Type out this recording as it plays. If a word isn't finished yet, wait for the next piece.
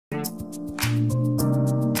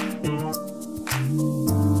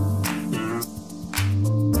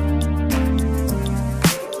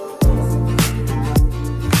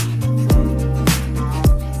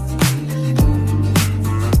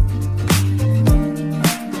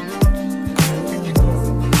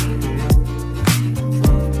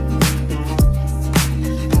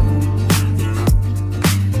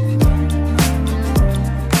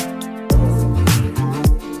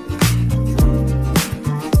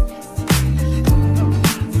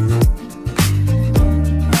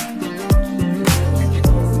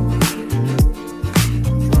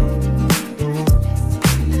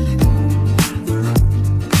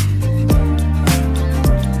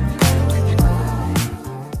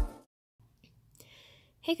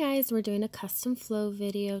Hey guys, we're doing a custom flow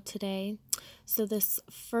video today. So this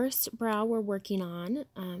first brow we're working on,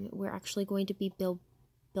 we're actually going to be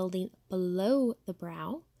building below the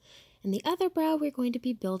brow, and the other brow we're going to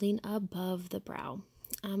be building above the brow.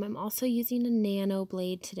 I'm also using a nano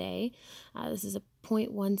blade today. This is a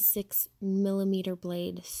 0.16 millimeter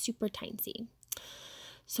blade, super tiny.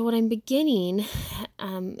 So what I'm beginning,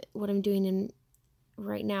 what I'm doing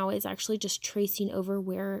right now is actually just tracing over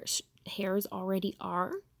where hairs already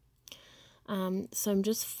are. So I'm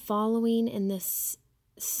just following in this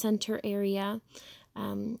center area.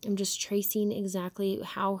 I'm just tracing exactly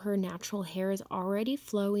how her natural hair is already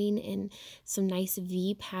flowing in some nice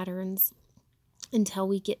V patterns until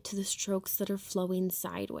we get to the strokes that are flowing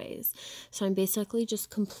sideways. So I'm basically just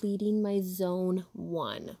completing my zone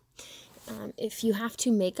 1. If you have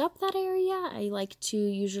to make up that area, I like to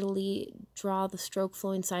usually draw the stroke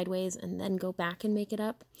flowing sideways and then go back and make it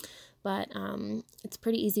up. But it's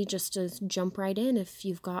pretty easy just to jump right in if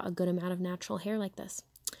you've got a good amount of natural hair like this.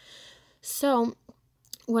 So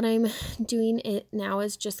what I'm doing now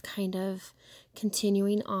is just kind of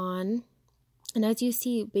continuing on. And as you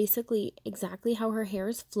see, basically exactly how her hair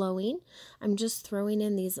is flowing, I'm just throwing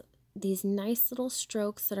in these nice little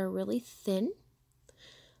strokes that are really thin.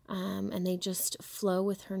 And they just flow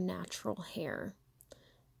with her natural hair.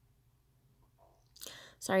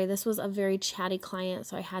 Sorry, this was a very chatty client,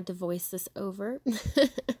 so I had to voice this over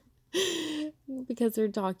because her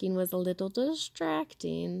talking was a little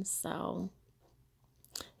distracting. So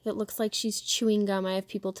if it looks like she's chewing gum, I have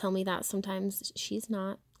people tell me that sometimes. She's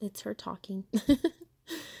not. It's her talking.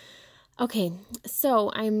 Okay,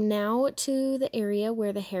 so I'm now to the area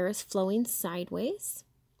where the hair is flowing sideways.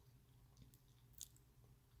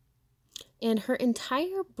 And her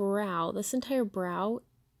entire brow, this entire brow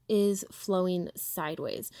is flowing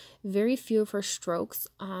sideways. Very few of her strokes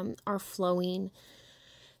are flowing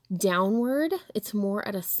downward. It's more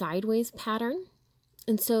at a sideways pattern.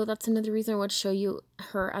 And so that's another reason I want to show you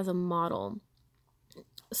her as a model.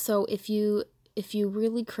 So if you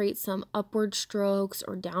really create some upward strokes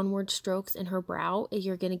or downward strokes in her brow,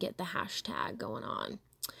 you're going to get the hashtag going on.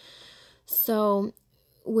 So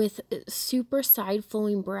with super side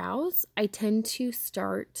flowing brows, I tend to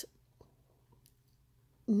start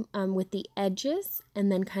with the edges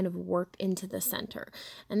and then kind of work into the center.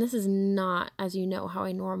 And this is not, as you know, how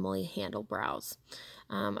I normally handle brows.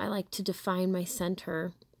 I like to define my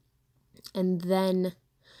center and then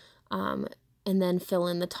fill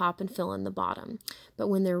in the top and fill in the bottom. But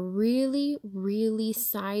when they're really, really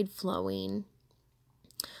side flowing,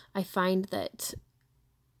 I find that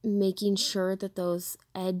making sure that those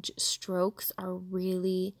edge strokes are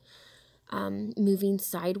really moving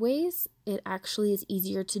sideways, it actually is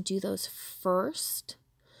easier to do those first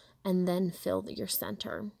and then fill your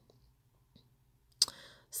center.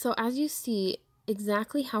 So as you see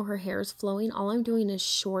exactly how her hair is flowing, all I'm doing is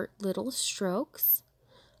short little strokes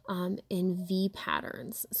in V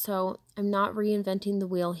patterns. So I'm not reinventing the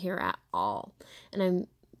wheel here at all. And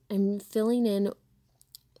I'm filling in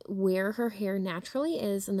where her hair naturally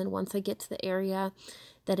is, and then once I get to the area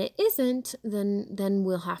that it isn't, then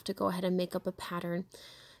we'll have to go ahead and make up a pattern.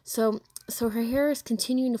 So her hair is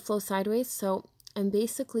continuing to flow sideways, so I'm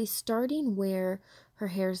basically starting where her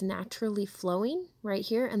hair is naturally flowing right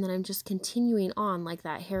here, and then I'm just continuing on like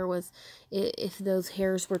that hair was, if those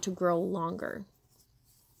hairs were to grow longer.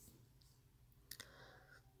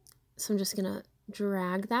 So I'm just gonna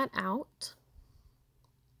drag that out.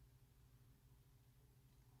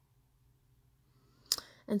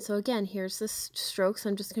 And so again, here's the stroke. So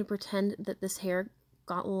I'm just going to pretend that this hair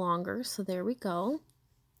got longer. So there we go.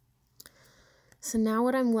 So now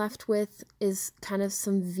what I'm left with is kind of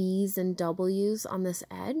some V's and W's on this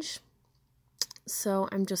edge. So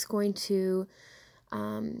I'm just going to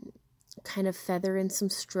kind of feather in some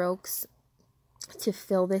strokes to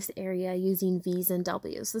fill this area using V's and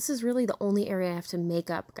W's. This is really the only area I have to make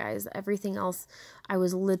up, guys. Everything else, I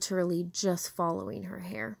was literally just following her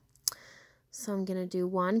hair. So I'm going to do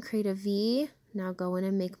one, create a V, now go in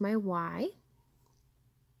and make my Y.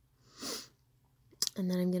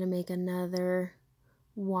 And then I'm going to make another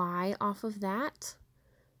Y off of that.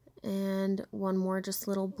 And one more just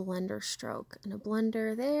little blender stroke. And a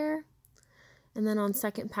blender there. And then on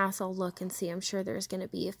second pass I'll look and see. I'm sure there's going to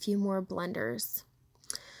be a few more blenders.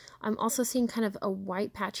 I'm also seeing kind of a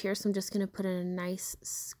white patch here, so I'm just going to put in a nice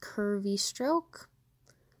curvy stroke.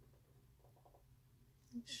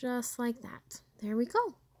 Just like that. There we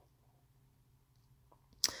go.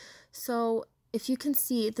 So if you can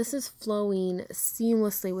see, this is flowing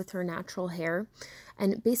seamlessly with her natural hair.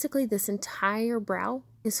 And basically this entire brow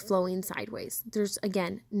is flowing sideways. There's,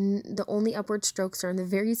 again, the only upward strokes are in the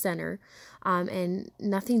very center, and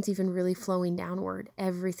nothing's even really flowing downward.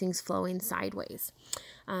 Everything's flowing sideways.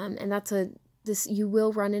 And you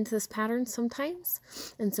will run into this pattern sometimes,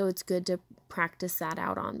 and so it's good to practice that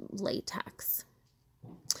out on latex.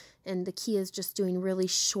 And the key is just doing really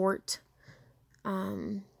short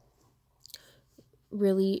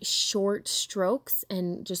strokes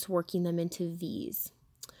and just working them into V's.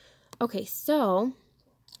 Okay, so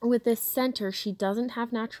with this center, she doesn't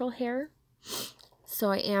have natural hair, so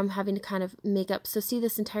I am having to kind of make up. So see,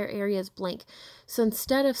 this entire area is blank. So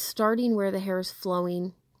instead of starting where the hair is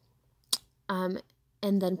flowing and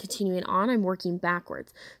then continuing on, I'm working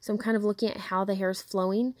backwards. So I'm kind of looking at how the hair is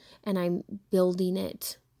flowing, and I'm building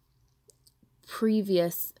it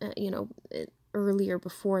previous, earlier,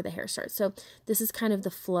 before the hair starts. So this is kind of the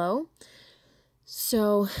flow.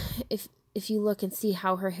 So if you look and see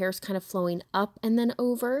how her hair's kind of flowing up and then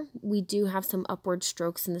over, we do have some upward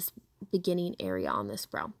strokes in this beginning area on this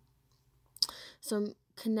brow. So I'm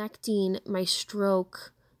connecting my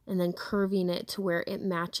stroke and then curving it to where it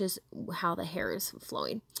matches how the hair is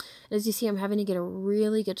flowing. As you see, I'm having to get a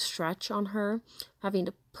really good stretch on her, having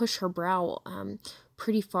to push her brow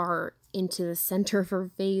pretty far into the center of her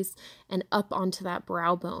face and up onto that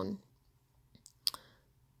brow bone.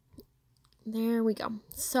 There we go.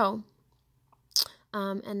 So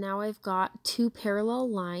and now I've got 2 parallel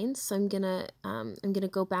lines, so I'm gonna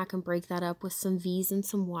go back and break that up with some V's and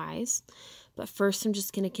some Y's. But first I'm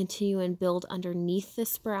just gonna continue and build underneath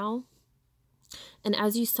this brow. And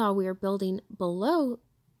as you saw, we are building below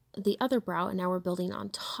the other brow, and now we're building on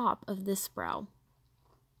top of this brow.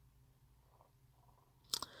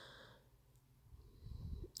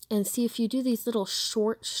 And see, if you do these little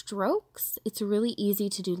short strokes, it's really easy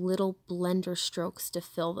to do little blender strokes to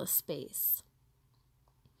fill the space.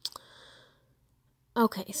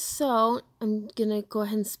 Okay, so I'm gonna go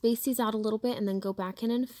ahead and space these out a little bit and then go back in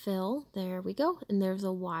and fill. There we go. And there's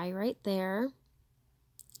a Y right there.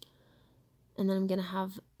 And then I'm gonna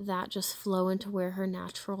have that just flow into where her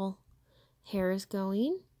natural hair is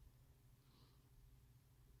going.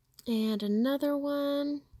 And another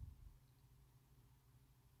one.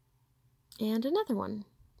 And another one.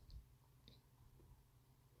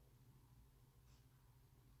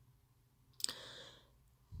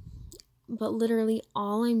 But literally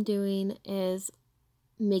all I'm doing is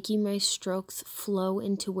making my strokes flow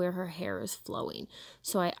into where her hair is flowing.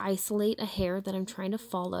 So I isolate a hair that I'm trying to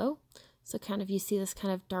follow. So kind of, you see this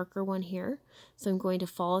kind of darker one here. So I'm going to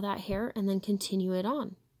follow that hair and then continue it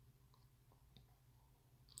on.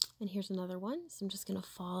 And here's another one. So I'm just going to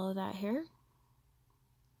follow that hair.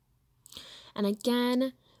 And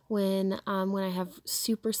again, when I have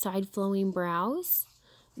super side flowing brows,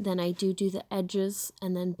 then I do the edges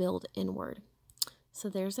and then build inward. So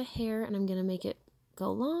there's a hair, and I'm going to make it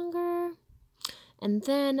go longer. And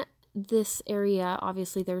then this area,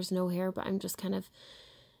 obviously there's no hair, but I'm just kind of,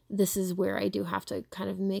 this is where I do have to kind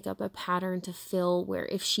of make up a pattern to fill where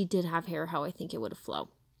if she did have hair, how I think it would flow.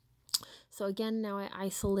 So again, now I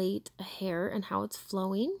isolate a hair and how it's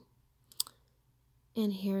flowing.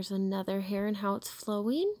 And here's another hair and how it's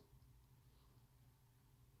flowing.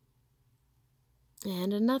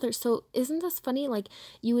 And another. So isn't this funny? Like,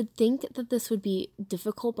 you would think that this would be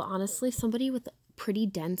difficult, but honestly, somebody with pretty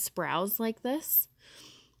dense brows like this,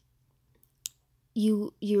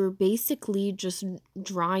 you're basically just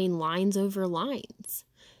drawing lines over lines.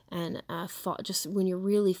 And just when you're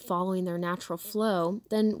really following their natural flow,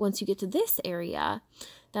 then once you get to this area,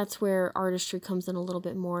 that's where artistry comes in a little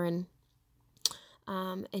bit more, and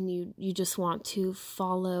you just want to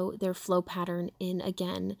follow their flow pattern in,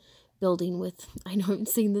 again, building with, I know I'm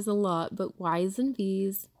saying this a lot, but Y's and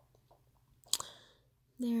V's.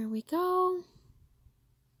 There we go.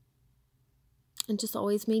 And just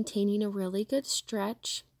always maintaining a really good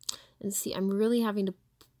stretch. And see, I'm really having to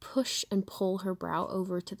push and pull her brow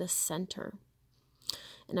over to the center.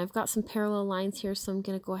 And I've got some parallel lines here, so I'm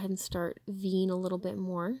going to go ahead and start V'ing a little bit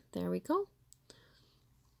more. There we go.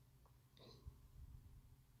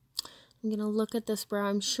 I'm going to look at this brow.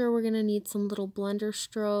 I'm sure we're going to need some little blender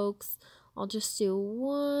strokes. I'll just do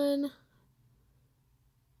one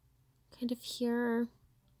kind of here.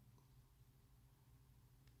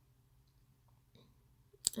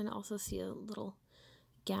 And also see a little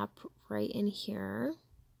gap right in here.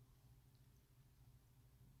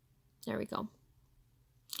 There we go.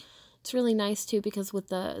 It's really nice too, because with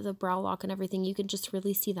the brow lock and everything, you can just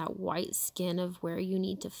really see that white skin of where you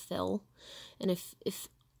need to fill. And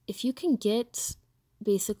if you can get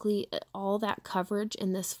basically all that coverage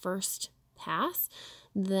in this first pass,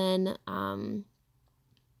 then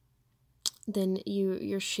then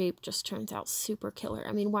your shape just turns out super killer.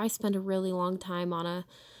 I mean, why spend a really long time on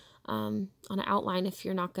an outline if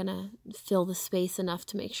you're not gonna fill the space enough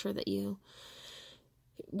to make sure that you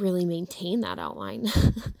really maintain that outline?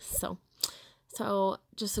 So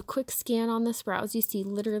just a quick scan on this brow. As you see,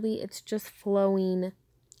 literally it's just flowing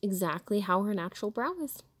exactly how her natural brow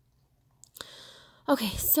is. Okay,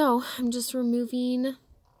 so I'm just removing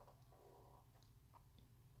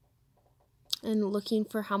and looking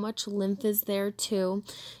for how much lymph is there too.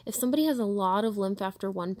 If somebody has a lot of lymph after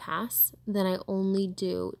one pass, then I only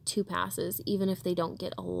do 2 passes, even if they don't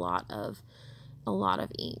get a lot of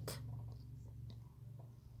ink.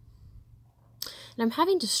 And I'm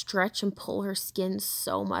having to stretch and pull her skin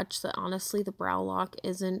so much that honestly the brow lock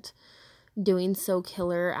isn't doing so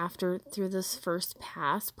killer through this first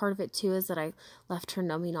pass. Part of it too is that I left her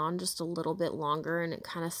numbing on just a little bit longer, and it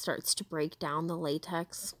kind of starts to break down the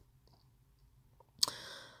latex.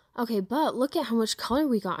 Okay, but look at how much color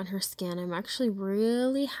we got on her skin. I'm actually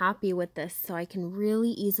really happy with this, so I can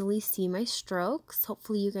really easily see my strokes.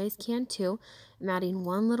 Hopefully you guys can too. I'm adding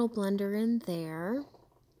one little blender in there.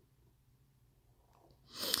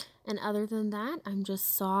 And other than that, I'm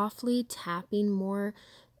just softly tapping more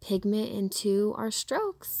pigment into our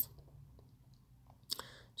strokes.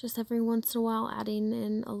 Just every once in a while adding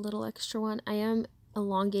in a little extra one. I am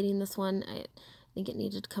elongating this one. I think it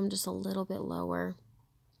needed to come just a little bit lower.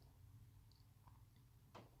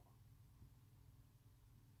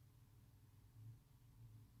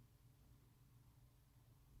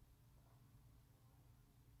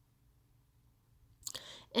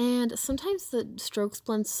 And sometimes the strokes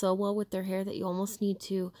blend so well with their hair that you almost need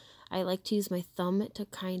to, I like to use my thumb to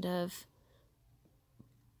kind of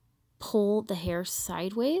pull the hair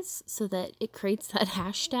sideways so that it creates that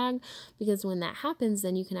hashtag, because when that happens,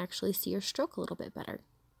 then you can actually see your stroke a little bit better.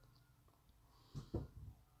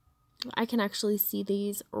 I can actually see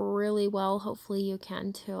these really well. Hopefully you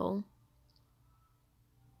can too.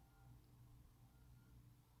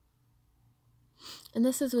 And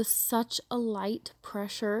this is with such a light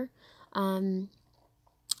pressure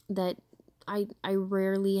that I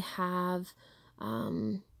rarely have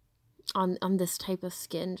on this type of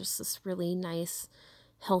skin, just this really nice,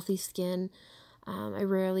 healthy skin. I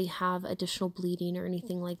rarely have additional bleeding or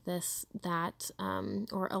anything like this,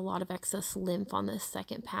 or a lot of excess lymph on this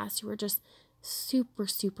second pass. You were just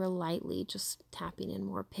super lightly just tapping in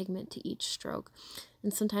more pigment to each stroke.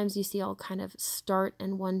 And sometimes you see I'll kind of start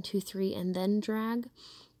and 1, 2, 3 and then drag,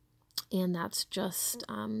 and that's just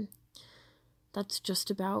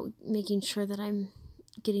about making sure that I'm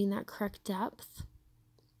getting that correct depth.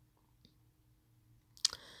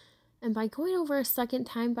 And by going over a second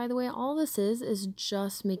time, by the way, all this is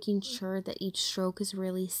just making sure that each stroke is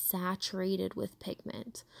really saturated with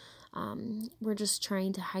pigment. We're just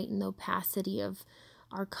trying to heighten the opacity of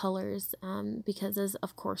our colors, because as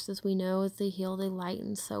we know, as they heal, they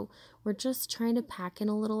lighten. So we're just trying to pack in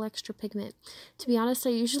a little extra pigment. To be honest, I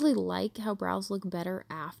usually like how brows look better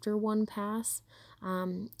after one pass.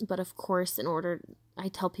 But of course, I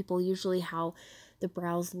tell people usually how the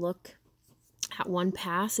brows look at one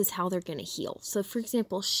pass is how they're going to heal. So for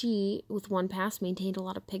example, she with one pass maintained a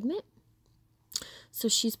lot of pigment, so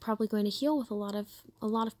she's probably going to heal with a lot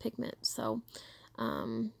of pigment. So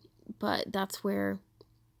but that's where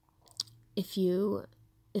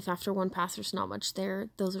if after one pass there's not much there,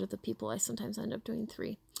 those are the people I sometimes end up doing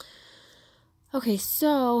 3. Okay,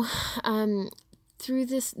 so through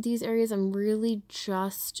these areas, I'm really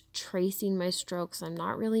just tracing my strokes. I'm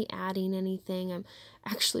not really adding anything. I'm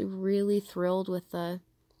actually really thrilled with the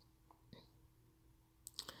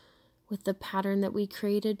pattern that we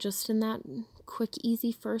created just in that quick,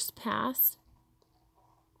 easy first pass.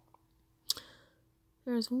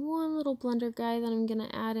 There's one little blender guy that I'm going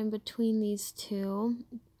to add in between these two.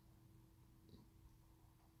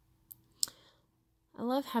 I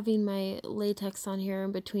love having my latex on here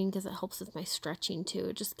in between because it helps with my stretching too.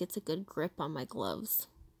 It just gets a good grip on my gloves.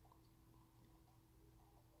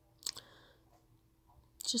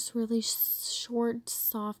 Just really short,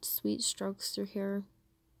 soft, sweet strokes through here.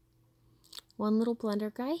 One little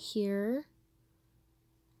blender guy here.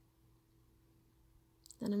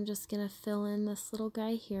 Then I'm just going to fill in this little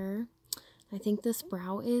guy here. I think this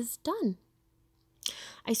brow is done.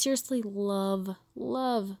 I seriously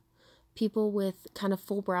love people with kind of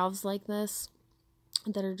full brows like this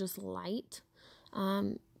that are just light.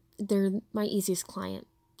 They're my easiest client.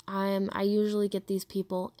 I usually get these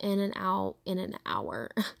people in and out in an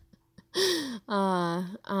hour.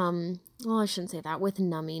 Well, I shouldn't say that. With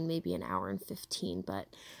numbing, maybe an hour and 15, but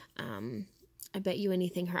I bet you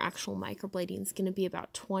anything her actual microblading is going to be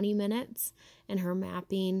about 20 minutes, and her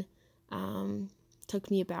mapping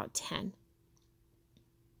Took me about 10.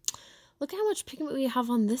 Look at how much pigment we have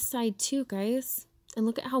on this side too, guys. And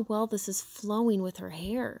look at how well this is flowing with her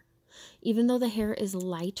hair. Even though the hair is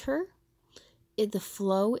lighter, the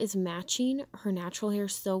flow is matching her natural hair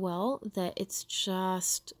so well that it's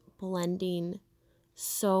just blending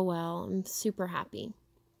so well. I'm super happy.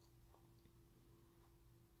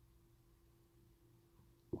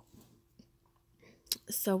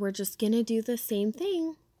 So we're just going to do the same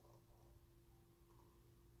thing.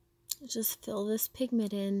 Just fill this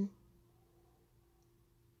pigment in.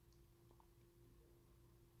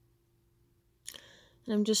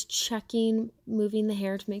 And I'm just checking, moving the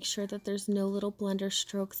hair to make sure that there's no little blender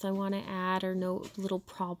strokes I want to add or no little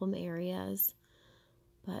problem areas.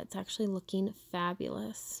 But it's actually looking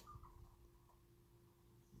fabulous.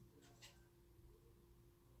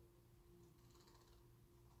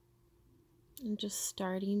 I'm just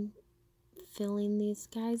starting filling these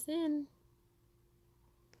guys in.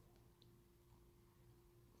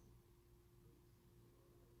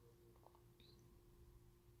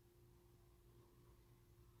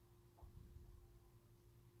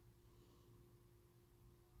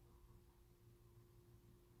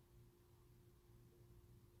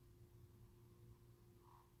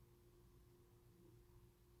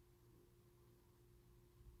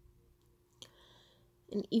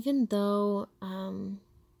 And even though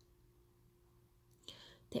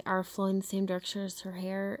they are flowing the same direction as her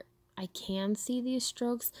hair, I can see these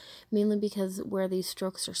strokes, mainly because where these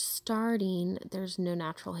strokes are starting, there's no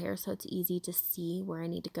natural hair, so it's easy to see where I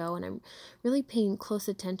need to go. And I'm really paying close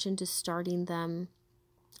attention to starting them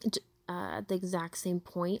at the exact same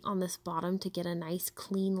point on this bottom to get a nice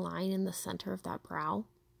clean line in the center of that brow,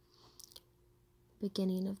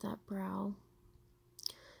 beginning of that brow.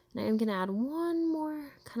 And I'm going to add one more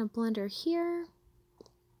kind of blender here.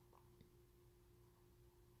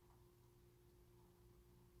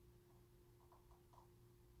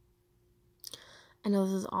 I know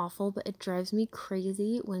this is awful, but it drives me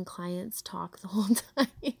crazy when clients talk the whole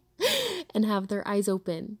time and have their eyes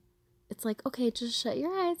open. It's like, okay, just shut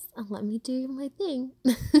your eyes and let me do my thing.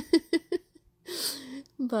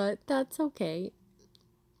 But that's okay.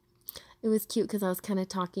 It was cute because I was kind of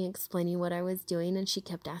talking, explaining what I was doing, and she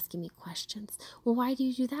kept asking me questions. Well, why do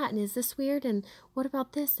you do that? And is this weird? And what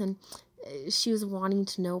about this? And she was wanting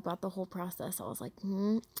to know about the whole process. I was like,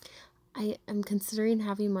 I am considering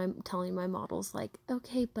telling my models, like,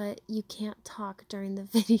 okay, but you can't talk during the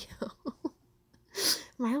video.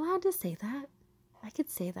 Am I allowed to say that? I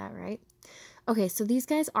could say that, right? Okay, so these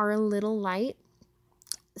guys are a little light.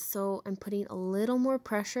 So I'm putting a little more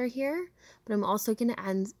pressure here, but I'm also going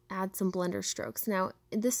to add some blender strokes. Now,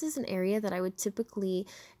 this is an area that I would typically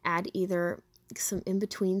add either some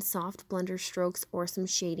in-between soft blender strokes or some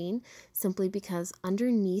shading, simply because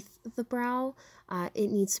underneath the brow, it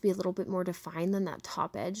needs to be a little bit more defined than that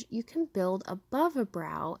top edge. You can build above a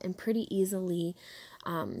brow and pretty easily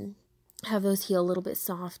have those heal a little bit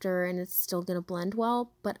softer, and it's still going to blend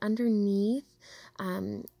well, but underneath,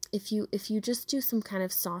 if you just do some kind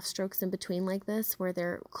of soft strokes in between like this, where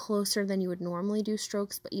they're closer than you would normally do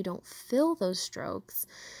strokes, but you don't fill those strokes,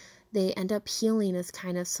 they end up healing as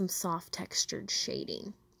kind of some soft textured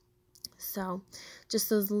shading. So just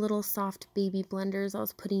those little soft baby blenders I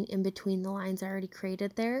was putting in between the lines I already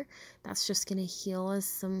created there, that's just going to heal as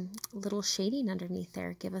some little shading underneath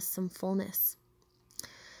there, give us some fullness.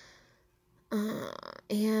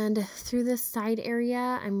 And through this side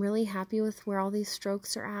area, I'm really happy with where all these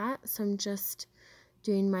strokes are at. So I'm just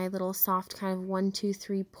doing my little soft kind of 1, 2,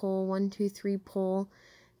 3 pull, 1, 2, 3 pull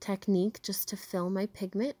technique just to fill my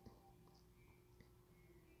pigment.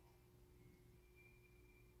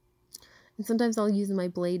 And sometimes I'll use my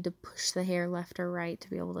blade to push the hair left or right to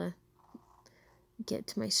be able to get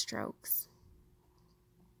to my strokes.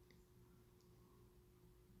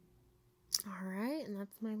 All right, and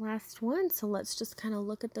that's my last one. So let's just kind of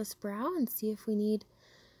look at this brow and see if we need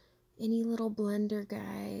any little blender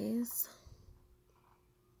guys.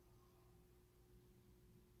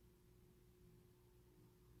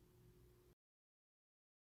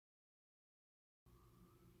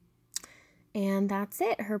 And that's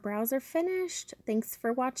it. Her brows are finished. Thanks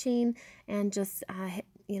for watching, and just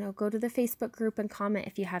go to the Facebook group and comment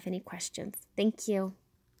if you have any questions. Thank you.